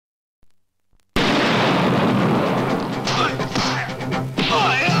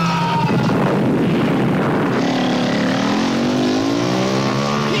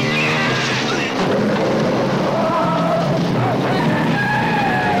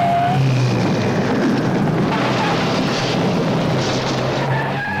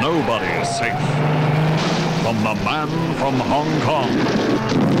from Hong Kong.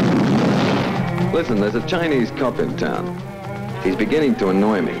 Listen, there's a Chinese cop in town. He's beginning to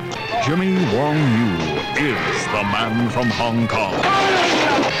annoy me. Jimmy Wong Yu is the man from Hong Kong,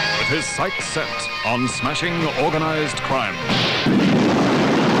 with his sights set on smashing organized crime.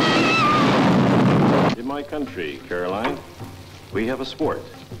 In my country, Caroline, we have a sport.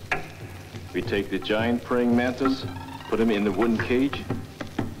 We take the giant praying mantis, put him in the wooden cage,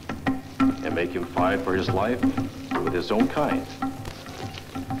 and make him fight for his life with his own kind.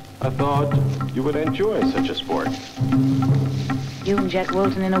 I thought you would enjoy such a sport. You and Jack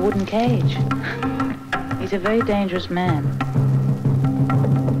Wilton in a wooden cage. He's a very dangerous man.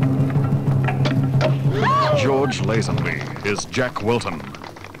 George Lazenby is Jack Wilton.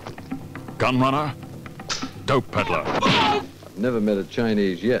 Gunrunner, dope peddler. I've never met a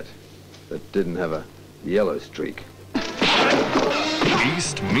Chinese yet that didn't have a yellow streak.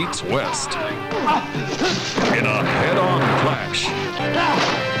 East meets West in a head-on clash.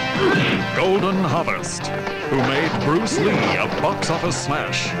 Golden Harvest, who made Bruce Lee a box office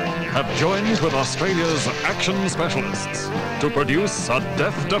smash, have joined with Australia's action specialists to produce a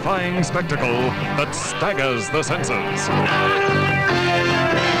death-defying spectacle that staggers the senses.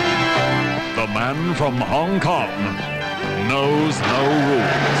 The man from Hong Kong knows no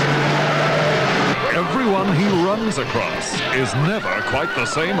rules. Everyone he runs across is never quite the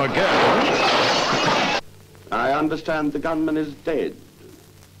same again. I understand the gunman is dead.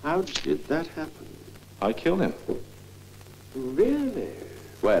 How did that happen? I killed him. Really?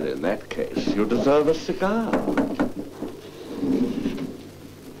 Well, in that case, you deserve a cigar.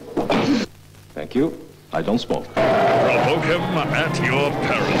 Thank you. I don't smoke. Provoke him at your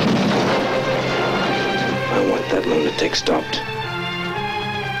peril. I want that lunatic stopped.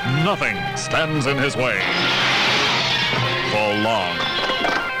 Nothing stands in his way. For long.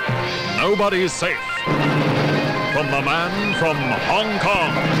 Nobody's safe from the man from Hong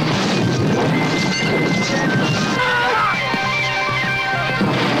Kong.